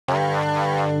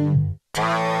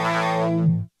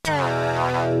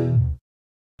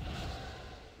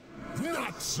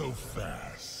so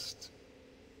fast.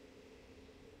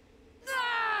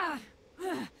 Ah!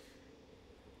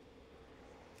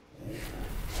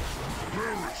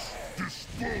 Perish!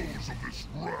 Dispose of this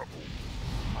rabble!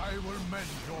 I will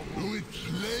mend your wounds. With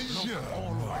pleasure! Look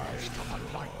always to the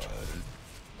light.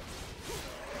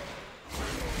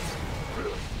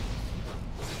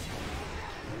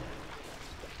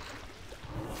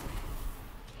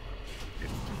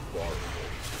 It's too far away.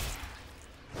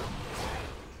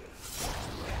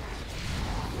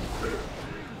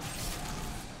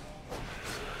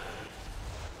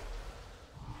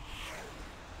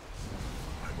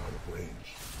 I'm out of range.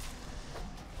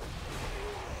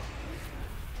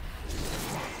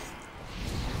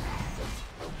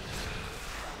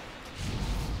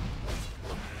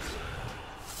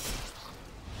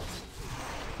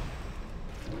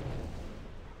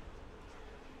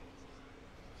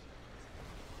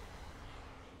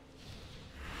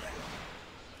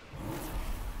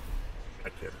 I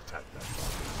can't attack that body.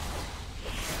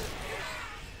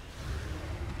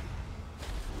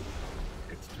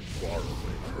 It's too far away.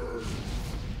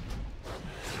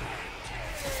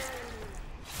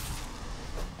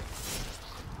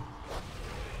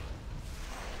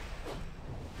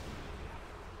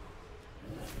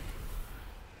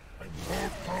 Our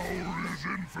power is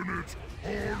infinite.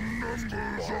 Our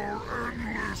numbers are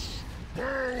endless.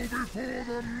 Bow before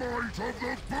the might of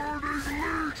the Burning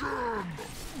Legion!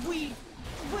 We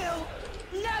will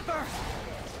never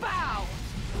bow!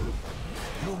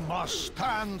 You must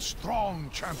stand strong,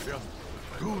 champion.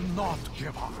 Do not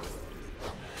give up.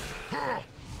 Ha!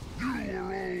 You are all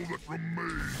that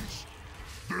remains.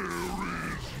 There is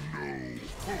no hope,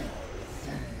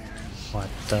 fools. What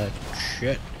the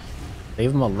shit?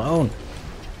 Leave him alone.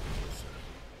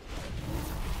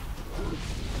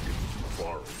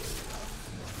 Far away.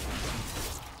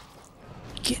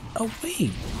 Get away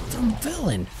from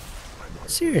villain.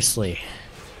 Seriously.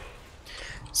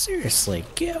 Seriously,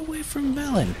 get away from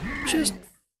villain. Just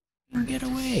get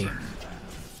away.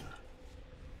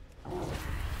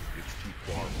 It's too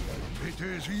far away. It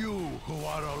is you who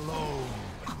are alone,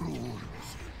 Kruul.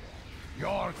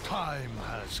 Your time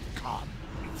has come.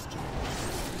 This is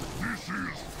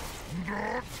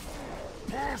not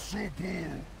possible.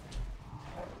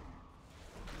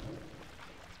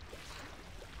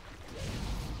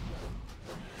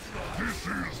 This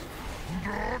is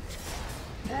not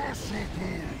possible.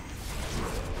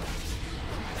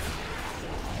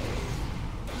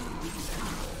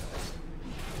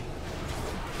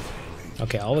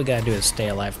 Okay, all we gotta do is stay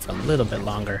alive for a little bit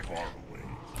longer.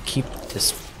 Keep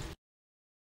this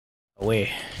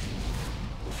away.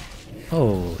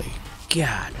 Holy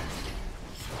God.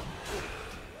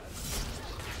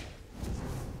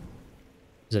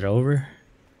 Is it over?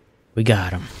 We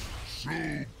got him.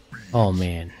 Oh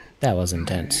man, that was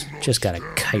intense. Just gotta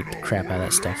kite the crap out of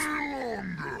that stuff.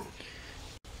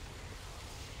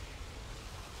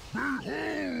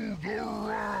 Behold the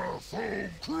wrath of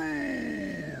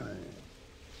Kruul!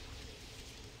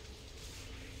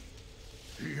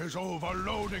 He is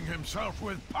overloading himself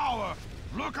with power.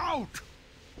 Look out!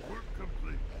 Work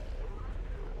complete.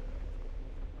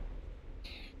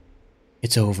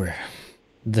 It's over.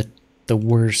 The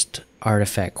worst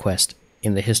artifact quest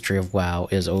in the history of WoW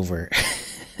is over.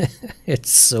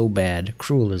 It's so bad.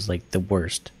 Kruul is like the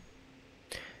worst.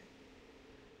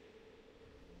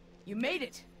 You made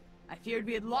it! I feared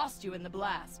we had lost you in the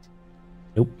blast.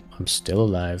 Nope, I'm still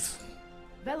alive.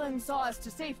 Velen saw us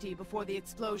to safety before the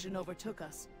explosion overtook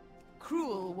us.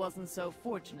 Kruul wasn't so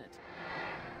fortunate.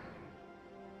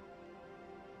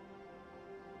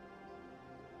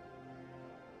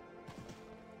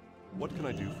 What can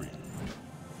I do for you?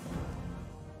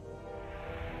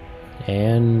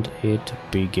 And it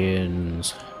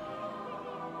begins.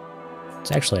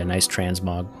 It's actually a nice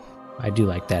transmog. I do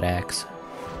like that axe.